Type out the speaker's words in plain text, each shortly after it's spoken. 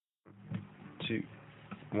2,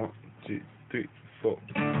 1, 2, 3, 4.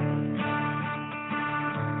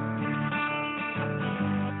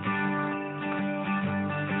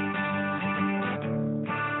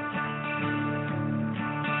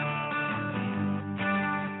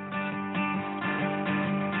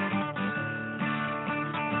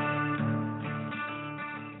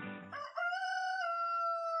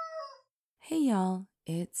 Hey y'all,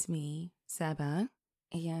 it's me, Seba,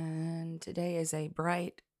 and today is a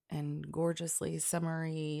bright and gorgeously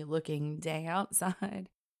summery looking day outside,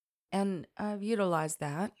 and I've utilized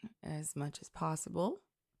that as much as possible.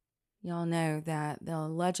 Y'all know that the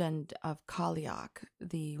legend of Kaliak,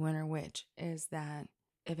 the winter witch, is that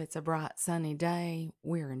if it's a bright sunny day,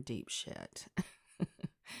 we're in deep shit.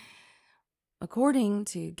 According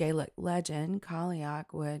to Gaelic legend, Kaliak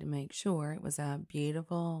would make sure it was a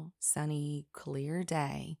beautiful, sunny, clear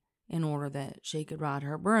day in order that she could ride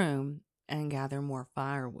her broom and gather more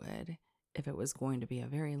firewood if it was going to be a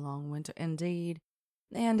very long winter indeed,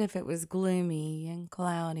 and if it was gloomy and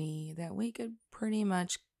cloudy, that we could pretty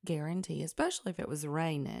much guarantee, especially if it was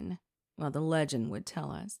raining. Well, the legend would tell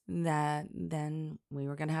us that then we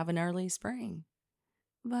were going to have an early spring.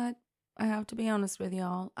 But I have to be honest with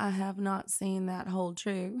y'all, I have not seen that hold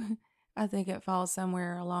true. I think it falls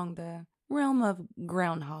somewhere along the realm of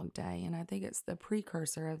Groundhog Day, and I think it's the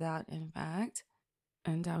precursor of that, in fact.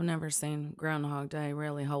 And I've never seen Groundhog Day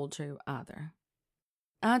really hold true either.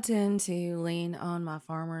 I tend to lean on my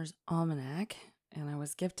farmer's almanac, and I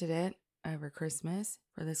was gifted it over Christmas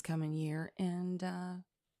for this coming year, and,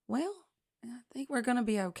 well, I think we're going to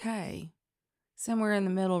be okay. Somewhere in the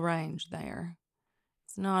middle range there.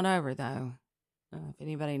 It's not over, though. If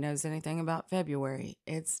anybody knows anything about February,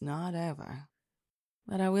 it's not over.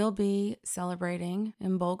 But I will be celebrating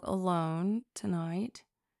Imbolc alone tonight.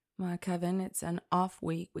 My coven, it's an off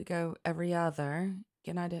week. We go every other.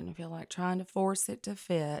 And I didn't feel like trying to force it to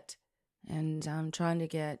fit. And I'm trying to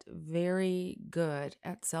get very good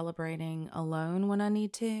at celebrating alone when I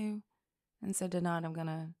need to. And so tonight I'm going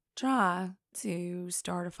to try to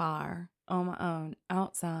start a fire on my own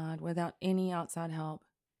outside without any outside help.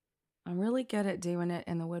 I'm really good at doing it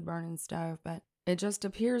in the wood burning stove, but it just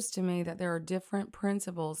appears to me that there are different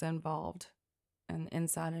principles involved, and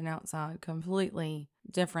inside and outside completely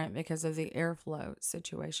different because of the airflow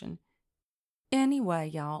situation. Anyway,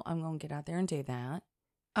 y'all, I'm going to get out there and do that.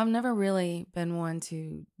 I've never really been one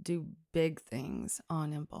to do big things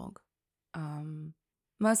on Imbolc.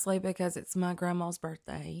 Mostly because it's my grandma's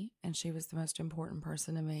birthday, and she was the most important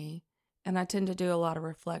person to me, and I tend to do a lot of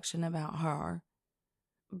reflection about her.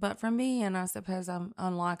 But for me, and I suppose I'm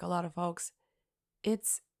unlike a lot of folks,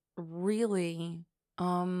 it's really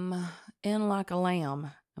in like a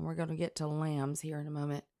lamb. And we're going to get to lambs here in a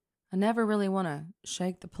moment. I never really want to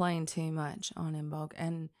shake the plane too much on Imbolc.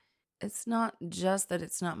 And it's not just that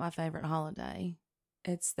it's not my favorite holiday.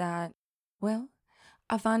 It's that, well,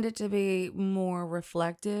 I find it to be more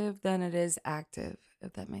reflective than it is active,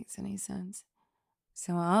 if that makes any sense.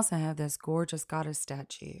 So I also have this gorgeous goddess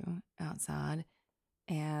statue outside.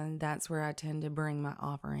 And that's where I tend to bring my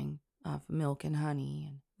offering of milk and honey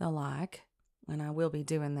and the like. And I will be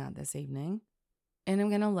doing that this evening. And I'm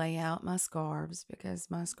going to lay out my scarves because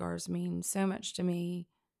my scarves mean so much to me.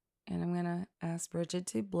 And I'm going to ask Bridget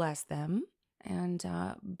to bless them. And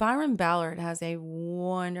Byron Ballard has a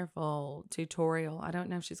wonderful tutorial. I don't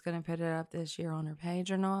know if she's going to put it up this year on her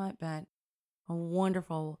page or not, but a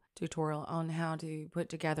wonderful tutorial on how to put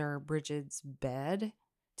together Bridget's bed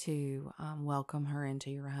to welcome her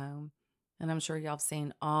into your home. And I'm sure y'all have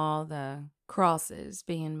seen all the crosses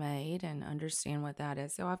being made and understand what that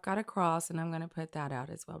is. So I've got a cross and I'm going to put that out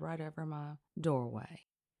as well right over my doorway.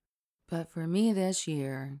 But for me this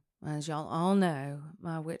year, as y'all all know,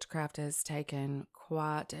 my witchcraft has taken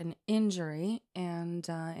quite an injury and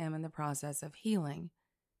I am in the process of healing.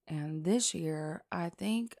 And this year, I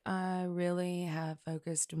think I really have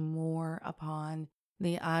focused more upon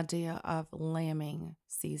the idea of lambing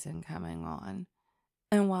season coming on.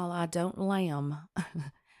 And while I don't lamb,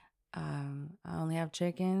 I only have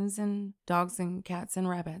chickens and dogs and cats and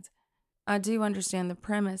rabbits. I do understand the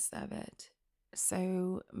premise of it.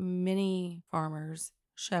 So many farmers,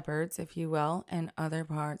 shepherds, if you will, in other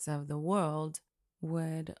parts of the world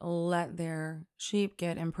would let their sheep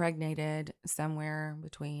get impregnated somewhere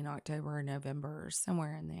between October and November,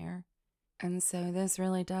 somewhere in there. And so this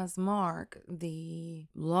really does mark the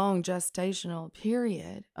long gestational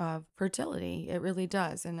period of fertility. It really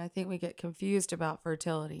does. And I think we get confused about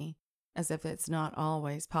fertility as if it's not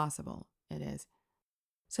always possible. It is.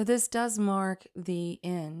 So this does mark the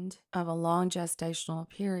end of a long gestational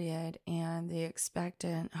period and the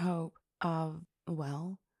expectant hope of,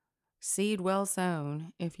 well, seed well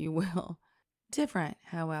sown, if you will. Different,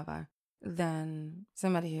 however, than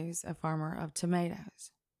somebody who's a farmer of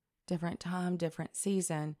tomatoes. Different time, different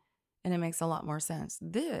season, and it makes a lot more sense.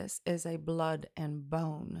 This is a blood and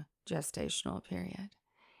bone gestational period.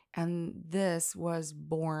 And this was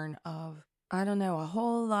born of, I don't know, a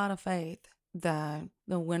whole lot of faith that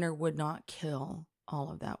the winter would not kill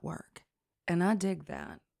all of that work. And I dig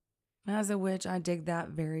that. As a witch, I dig that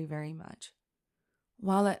very, very much.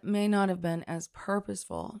 While it may not have been as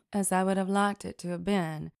purposeful as I would have liked it to have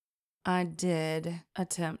been, I did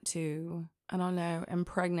attempt to, I don't know,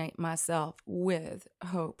 impregnate myself with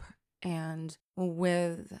hope and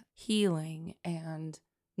with healing and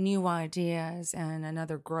new ideas and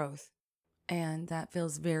another growth. And that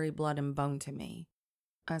feels very blood and bone to me,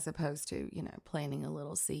 as opposed to, planting a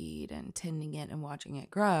little seed and tending it and watching it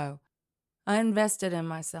grow. I invested in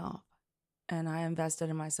myself, and I invested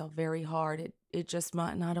in myself very hard. It just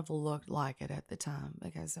might not have looked like it at the time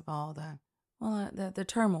because of all the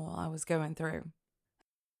turmoil I was going through.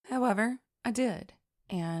 However, I did,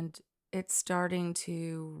 and it's starting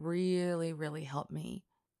to really, really help me.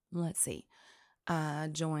 Let's see. I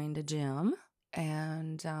joined a gym,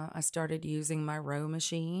 and I started using my row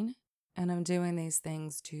machine, and I'm doing these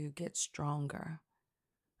things to get stronger.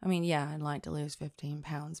 I mean, yeah, I'd like to lose 15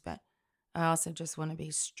 pounds, but I also just want to be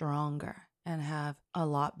stronger and have a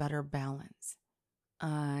lot better balance.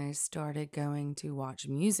 I started going to watch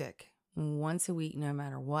music once a week, no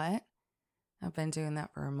matter what. I've been doing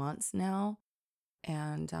that for months now,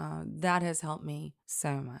 and that has helped me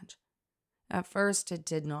so much. At first, it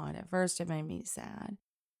did not. At first, it made me sad.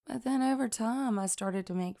 But then over time, I started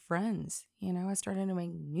to make friends. I started to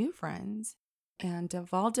make new friends and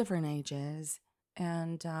of all different ages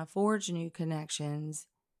and forge new connections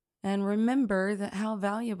and remember that how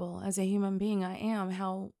valuable as a human being I am,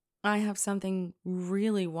 how I have something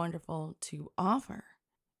really wonderful to offer.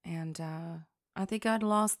 And I think I'd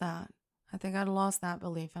lost that. I think I'd lost that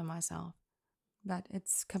belief in myself. But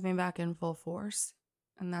it's coming back in full force.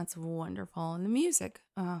 And that's wonderful. And the music,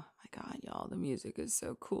 oh my God, y'all, the music is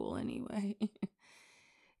so cool anyway.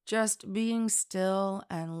 Just being still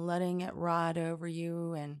and letting it ride over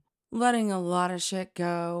you and letting a lot of shit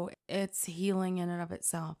go, it's healing in and of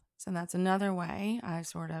itself. So that's another way I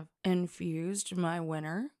sort of infused my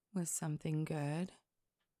winter with something good.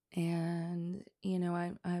 And,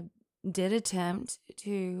 I did attempt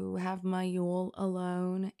to have my Yule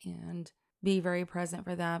alone and be very present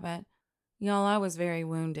for that. But, y'all, I was very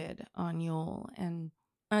wounded on Yule and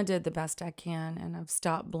I did the best I can. And I've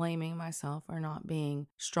stopped blaming myself for not being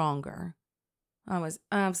stronger. I was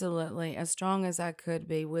absolutely as strong as I could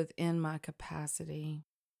be within my capacity.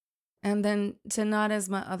 And then tonight is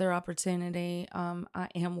my other opportunity. I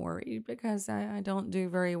am worried because I don't do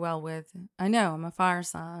very well with, I know I'm a fire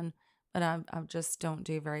sign, but I just don't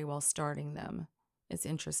do very well starting them. It's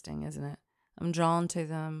interesting, isn't it? I'm drawn to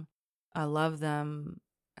them. I love them.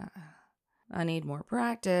 I need more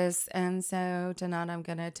practice. And so tonight I'm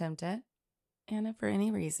going to attempt it. And if for any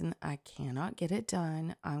reason I cannot get it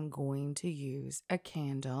done, I'm going to use a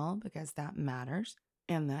candle because that matters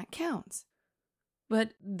and that counts.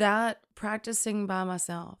 But that practicing by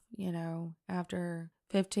myself, after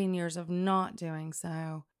 15 years of not doing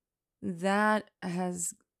so, that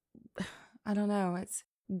has, I don't know, it's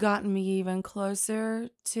gotten me even closer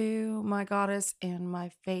to my goddess and my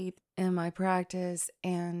faith and my practice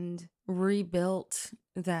and rebuilt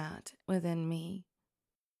that within me.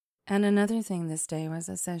 And another thing this day was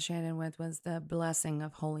associated with was the blessing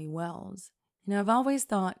of holy wells. I've always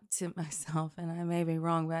thought to myself, and I may be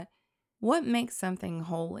wrong, but what makes something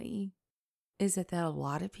holy? Is it that a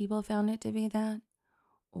lot of people found it to be that?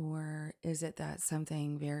 Or is it that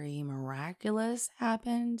something very miraculous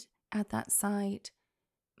happened at that site?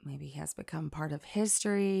 Maybe has become part of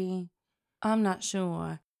history. I'm not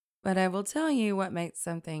sure. But I will tell you what makes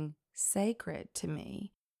something sacred to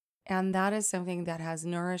me. And that is something that has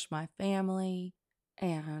nourished my family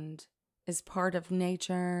and is part of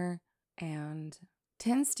nature and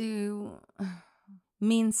tends to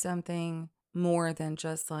mean something more than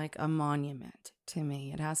just like a monument to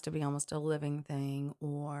me. It has to be almost a living thing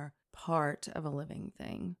or part of a living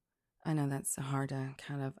thing. I know that's hard to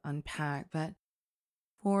kind of unpack, but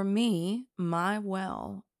for me, my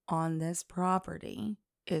well on this property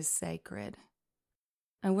is sacred.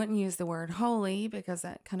 I wouldn't use the word holy because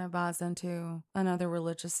that kind of buys into another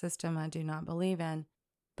religious system I do not believe in.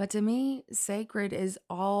 But to me, sacred is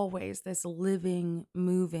always this living,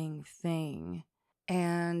 moving thing.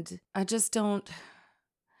 And I don't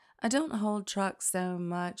hold truck so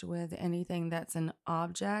much with anything that's an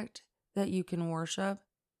object that you can worship.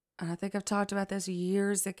 and I think I've talked about this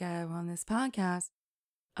years ago on this podcast,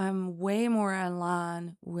 I'm way more in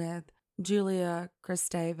line with Julia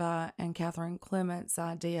Kristeva and Catherine Clement's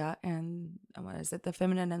idea and what is it, the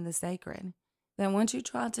feminine and the sacred. Then once you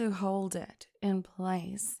try to hold it in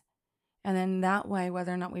place, and then that way,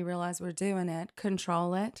 whether or not we realize we're doing it,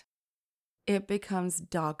 control it, it becomes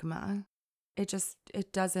dogma.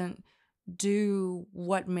 It doesn't do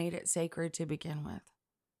what made it sacred to begin with.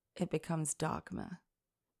 It becomes dogma.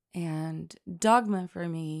 And dogma for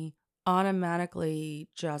me automatically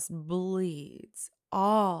just bleeds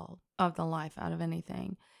all of the life out of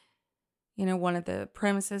anything. You know, one of the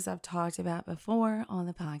premises I've talked about before on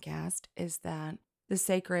the podcast is that the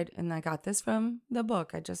sacred, and I got this from the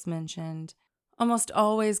book I just mentioned, almost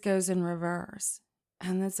always goes in reverse.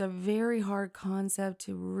 And that's a very hard concept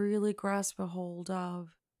to really grasp a hold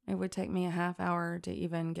of. It would take me a half hour to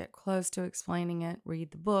even get close to explaining it. Read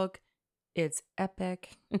the book. It's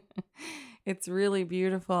epic. It's really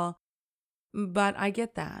beautiful. But I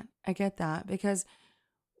get that. I get that because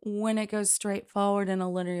when it goes straight forward in a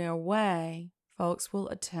linear way, folks will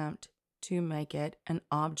attempt to make it an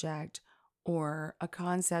object or a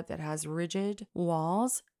concept that has rigid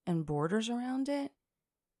walls and borders around it.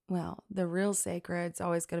 Well, the real sacred's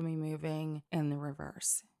always going to be moving in the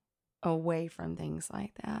reverse, away from things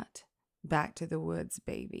like that. Back to the woods,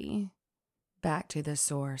 baby. Back to the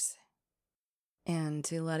source. And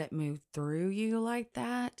to let it move through you like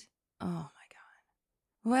that, oh my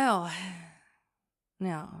God. Well,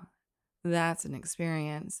 now that's an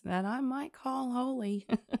experience that I might call holy.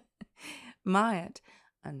 Might.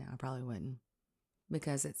 No, I probably wouldn't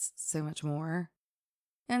because it's so much more.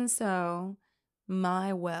 And so,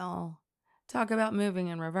 my well, talk about moving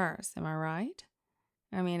in reverse, am I right?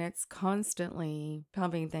 I mean, it's constantly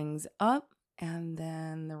pumping things up and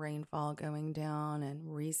then the rainfall going down and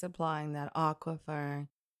resupplying that aquifer.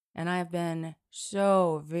 And I've been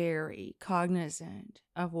so very cognizant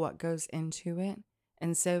of what goes into it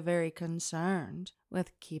and so very concerned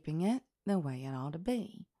with keeping it the way it ought to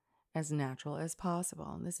be, as natural as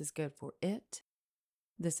possible. This is good for it.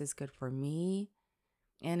 This is good for me.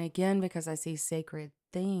 And again, because I see sacred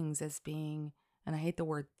things as being, and I hate the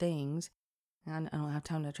word things, and I don't have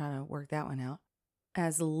time to try to work that one out,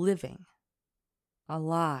 as living,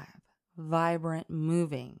 alive, vibrant,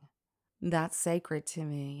 moving. That's sacred to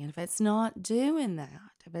me. And if it's not doing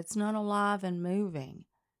that, if it's not alive and moving,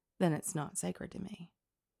 then it's not sacred to me.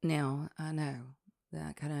 Now, I know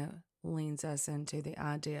that kind of leans us into the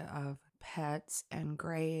idea of pets and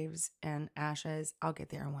graves and ashes. I'll get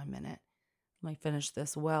there in 1 minute. Let me finish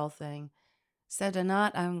this well thing. So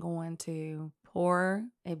tonight I'm going to pour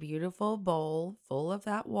a beautiful bowl full of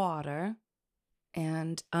that water,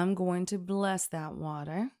 and I'm going to bless that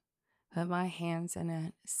water, put my hands in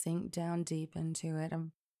it, sink down deep into it.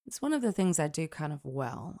 It's one of the things I do kind of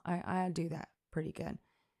well. I do that pretty good.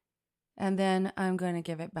 And then I'm going to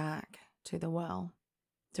give it back to the well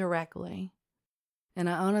directly. And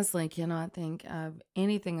I honestly cannot think of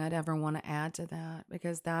anything I'd ever want to add to that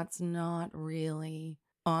because that's not really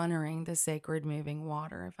honoring the sacred moving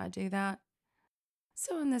water if I do that.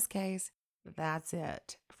 So in this case, that's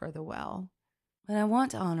it for the well. But I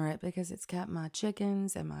want to honor it because it's kept my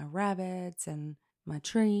chickens and my rabbits and my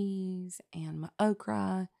trees and my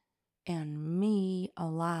okra and me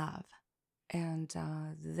alive. And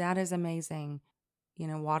that is amazing. You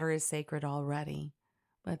know, water is sacred already,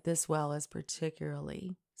 but this well is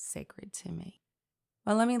particularly sacred to me.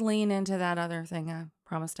 Well, let me lean into that other thing I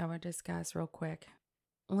promised I would discuss real quick.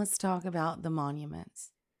 Let's talk about the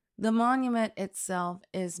monuments. The monument itself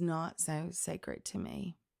is not so sacred to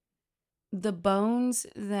me. The bones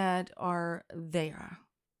that are there,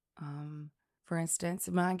 for instance,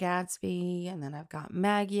 my Gatsby, and then I've got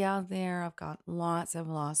Maggie out there. I've got lots of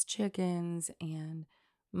lost chickens and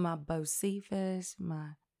my Bocephus,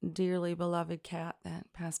 my dearly beloved cat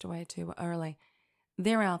that passed away too early.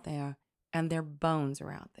 They're out there and their bones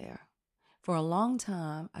are out there. For a long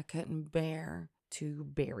time, I couldn't bear to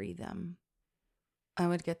bury them. I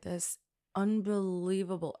would get this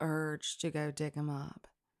unbelievable urge to go dig them up.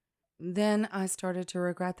 Then I started to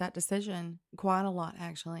regret that decision quite a lot,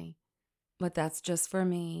 actually. But that's just for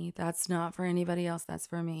me. That's not for anybody else. That's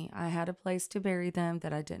for me. I had a place to bury them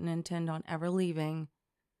that I didn't intend on ever leaving.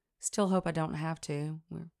 Still hope I don't have to.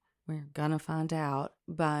 We're gonna find out.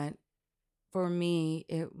 But for me,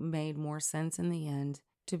 it made more sense in the end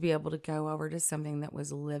to be able to go over to something that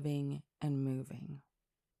was living and moving.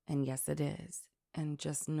 And yes, it is. and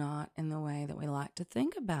just not in the way that we like to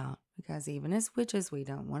think about. Because even as witches, we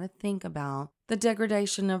don't want to think about the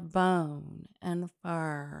degradation of bone and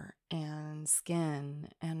fur and skin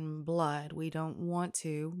and blood. We don't want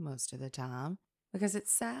to most of the time because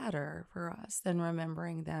it's sadder for us than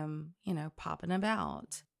remembering them, popping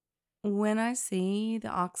about. When I see the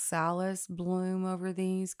oxalis bloom over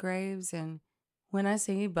these graves, and when I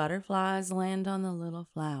see butterflies land on the little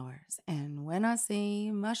flowers, and when I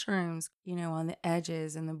see mushrooms, on the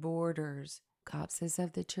edges and the borders, copses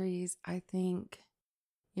of the trees, I think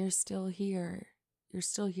you're still here. You're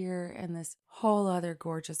still here in this whole other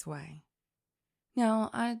gorgeous way. Now,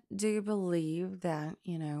 I do believe that,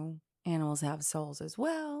 animals have souls as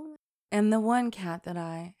well. And the one cat that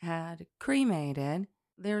I had cremated,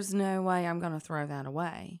 there's no way I'm going to throw that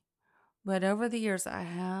away. But over the years, I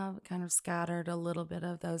have kind of scattered a little bit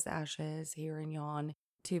of those ashes here and yon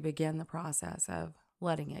to begin the process of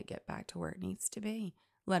letting it get back to where it needs to be,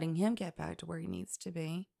 letting him get back to where he needs to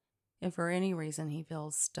be, if for any reason he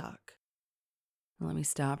feels stuck. Let me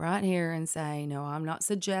stop right here and say, no, I'm not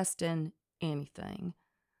suggesting anything.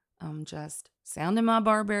 I'm just sounding my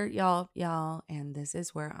barbaric y'all, and this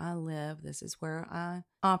is where I live. This is where I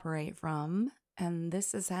operate from. And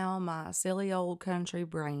this is how my silly old country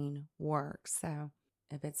brain works. So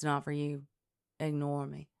if it's not for you, ignore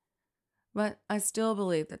me. But I still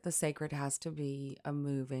believe that the sacred has to be a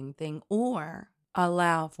moving thing or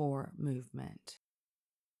allow for movement.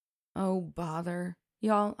 Oh, bother.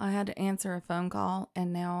 Y'all, I had to answer a phone call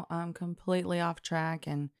and now I'm completely off track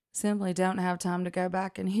and simply don't have time to go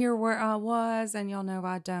back and hear where I was. And y'all know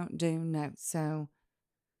I don't do notes. So,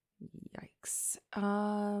 yikes.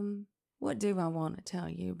 What do I want to tell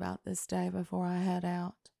you about this day before I head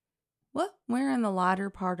out? Well, we're in the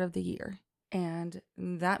lighter part of the year, and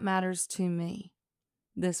that matters to me.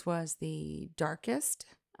 This was the darkest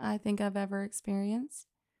I think I've ever experienced.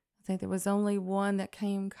 I think there was only one that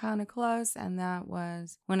came kind of close, and that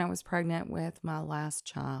was when I was pregnant with my last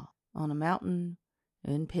child on a mountain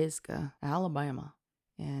in Pisgah, Alabama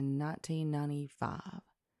in 1995.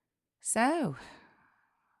 So,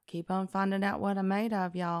 keep on finding out what I'm made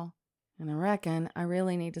of, y'all. And I reckon I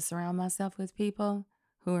really need to surround myself with people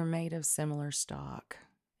who are made of similar stock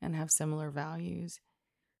and have similar values.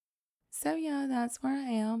 So yeah, that's where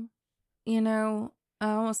I am. I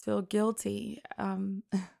almost feel guilty. I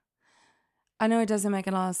know it doesn't make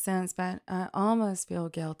a lot of sense, but I almost feel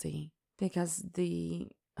guilty because the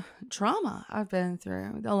trauma I've been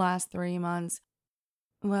through the last 3 months,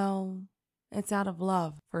 well, it's out of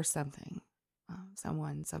love for something,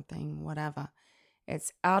 someone, something, whatever.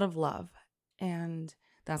 It's out of love, and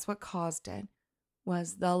that's what caused it,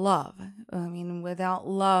 was the love. I mean, without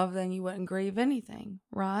love, then you wouldn't grieve anything,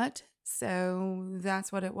 right? So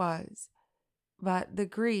that's what it was. But the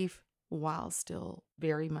grief, while still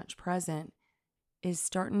very much present, is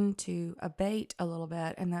starting to abate a little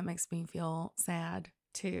bit, and that makes me feel sad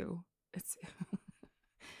too.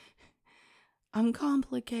 I'm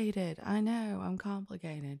complicated. I know, I'm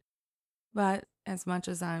complicated. But as much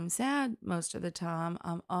as I'm sad most of the time,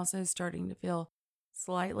 I'm also starting to feel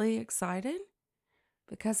slightly excited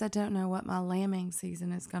because I don't know what my lambing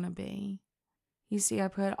season is going to be. You see, I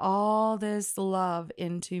put all this love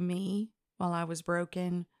into me while I was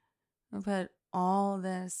broken. I put all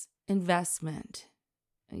this investment.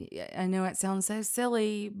 I know it sounds so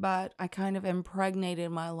silly, but I kind of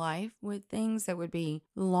impregnated my life with things that would be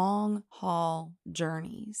long haul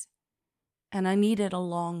journeys. And I needed a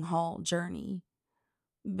long haul journey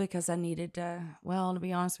because I needed to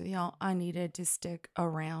be honest with y'all, I needed to stick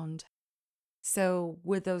around. So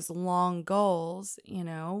with those long goals,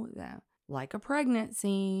 like a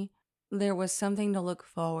pregnancy, there was something to look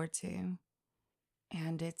forward to.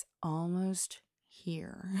 And it's almost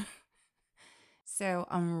here. So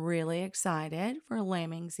I'm really excited for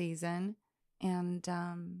lambing season. And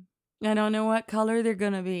I don't know what color they're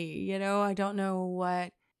going to be. I don't know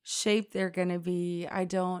what shape they're going to be. I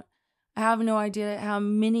have no idea how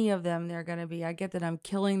many of them there are going to be. I get that I'm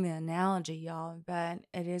killing the analogy, y'all, but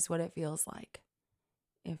it is what it feels like.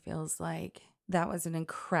 It feels like that was an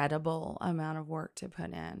incredible amount of work to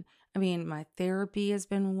put in. I mean, my therapy has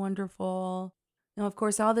been wonderful. Now, of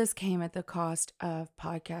course, all this came at the cost of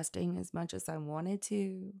podcasting as much as I wanted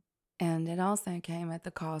to. And it also came at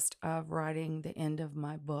the cost of writing the end of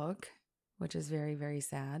my book, which is very, very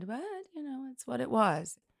sad, but, it's what it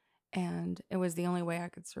was. And it was the only way I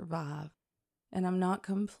could survive. And I'm not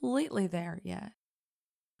completely there yet.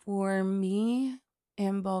 For me,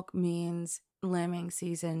 Imbolc means lambing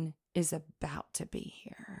season is about to be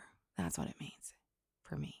here. That's what it means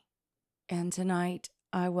for me. And tonight,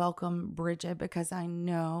 I welcome Bridget because I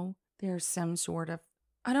know there's some sort of,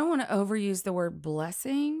 I don't want to overuse the word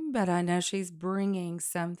blessing, but I know she's bringing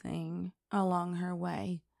something along her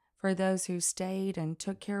way for those who stayed and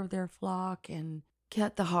took care of their flock and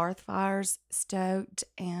kept the hearth fires stoked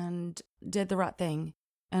and did the right thing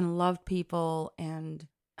and loved people and,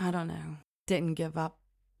 I don't know, didn't give up.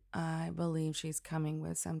 I believe she's coming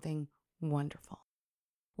with something wonderful.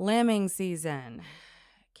 Lambing season.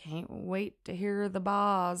 Can't wait to hear the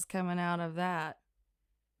baws coming out of that.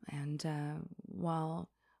 And while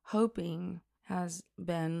hoping has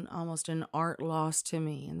been almost an art loss to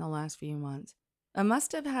me in the last few months, I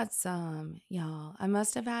must have had some, y'all. I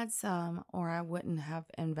must have had some, or I wouldn't have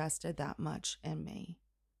invested that much in me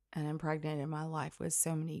and impregnated my life with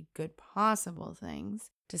so many good possible things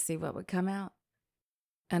to see what would come out.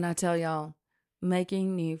 And I tell y'all,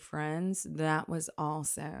 making new friends, that was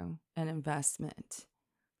also an investment,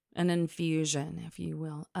 an infusion, if you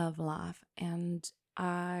will, of life. And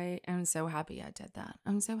I am so happy I did that.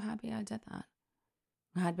 I'm so happy I did that.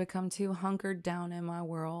 I had become too hunkered down in my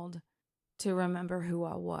world to remember who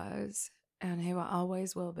I was and who I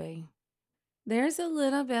always will be. There's a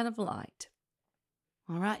little bit of light.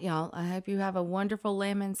 All right, y'all. I hope you have a wonderful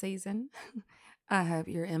lambing season. I hope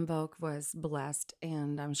your Imbolc was blessed,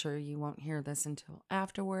 and I'm sure you won't hear this until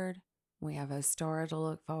afterward. We have a story to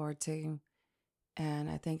look forward to. And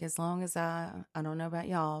I think as long as I don't know about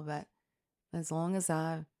y'all, but as long as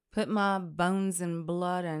I put my bones and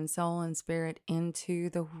blood and soul and spirit into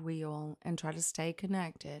the wheel and try to stay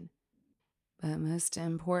connected. But most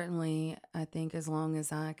importantly, I think as long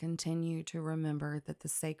as I continue to remember that the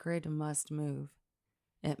sacred must move,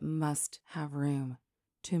 it must have room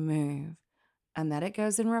to move, and that it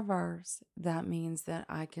goes in reverse, that means that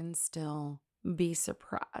I can still be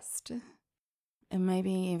surprised and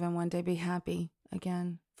maybe even one day be happy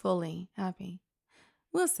again, fully happy.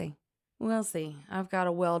 We'll see. We'll see. I've got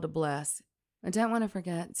a well to bless. I don't want to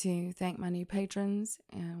forget to thank my new patrons,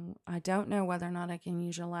 and I don't know whether or not I can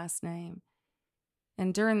use your last name.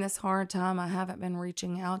 And during this hard time, I haven't been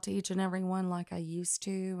reaching out to each and every one like I used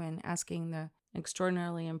to and asking the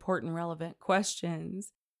extraordinarily important, relevant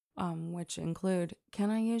questions, which include, can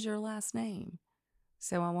I use your last name?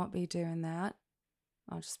 So I won't be doing that.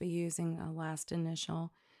 I'll just be using a last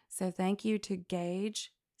initial. So thank you to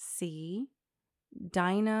Gage C,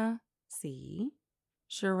 Dinah C,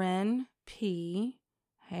 Sharon P.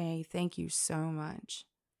 Hey, thank you so much.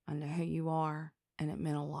 I know who you are, and it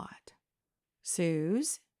meant a lot.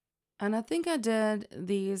 Suze, and I think I did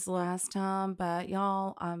these last time, but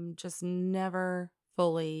y'all, I'm just never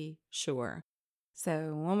fully sure.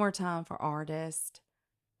 So one more time for Artist,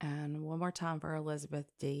 and one more time for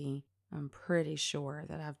Elizabeth D. I'm pretty sure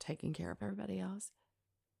that I've taken care of everybody else.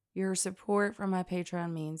 Your support from my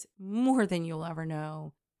Patreon means more than you'll ever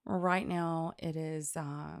know. Right now, it is,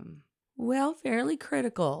 fairly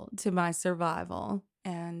critical to my survival,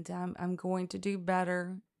 and I'm going to do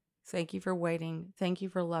better. Thank you for waiting. Thank you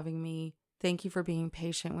for loving me. Thank you for being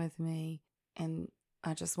patient with me. And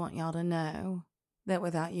I just want y'all to know that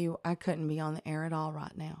without you, I couldn't be on the air at all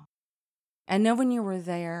right now. And knowing you were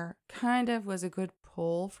there kind of was a good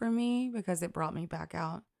pull for me because it brought me back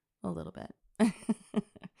out a little bit.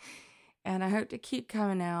 And I hope to keep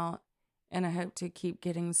coming out, and I hope to keep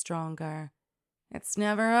getting stronger. It's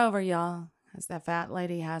never over, y'all, as the fat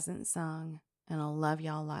lady hasn't sung, and I'll love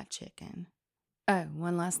y'all like chicken. Oh,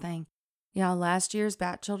 one last thing. Y'all, last year's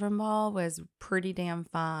Bat Children Ball was pretty damn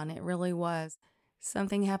fun. It really was.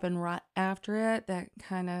 Something happened right after it that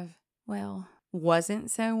kind of,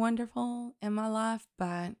 wasn't so wonderful in my life,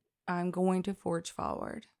 but I'm going to forge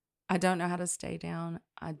forward. I don't know how to stay down.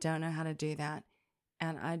 I don't know how to do that.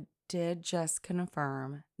 And I did just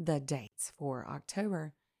confirm the dates for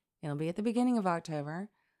October. It'll be at the beginning of October.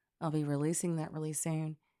 I'll be releasing that really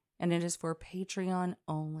soon. And it is for Patreon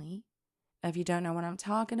only. If you don't know what I'm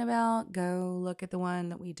talking about, go look at the one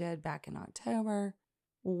that we did back in October.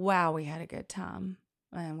 Wow, we had a good time.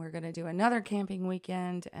 And we're going to do another camping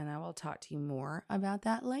weekend, and I will talk to you more about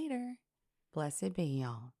that later. Blessed be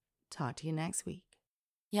y'all. Talk to you next week.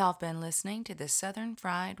 Y'all have been listening to the Southern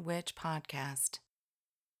Fried Witch Podcast.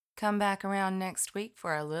 Come back around next week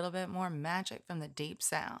for a little bit more magic from the Deep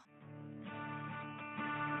South.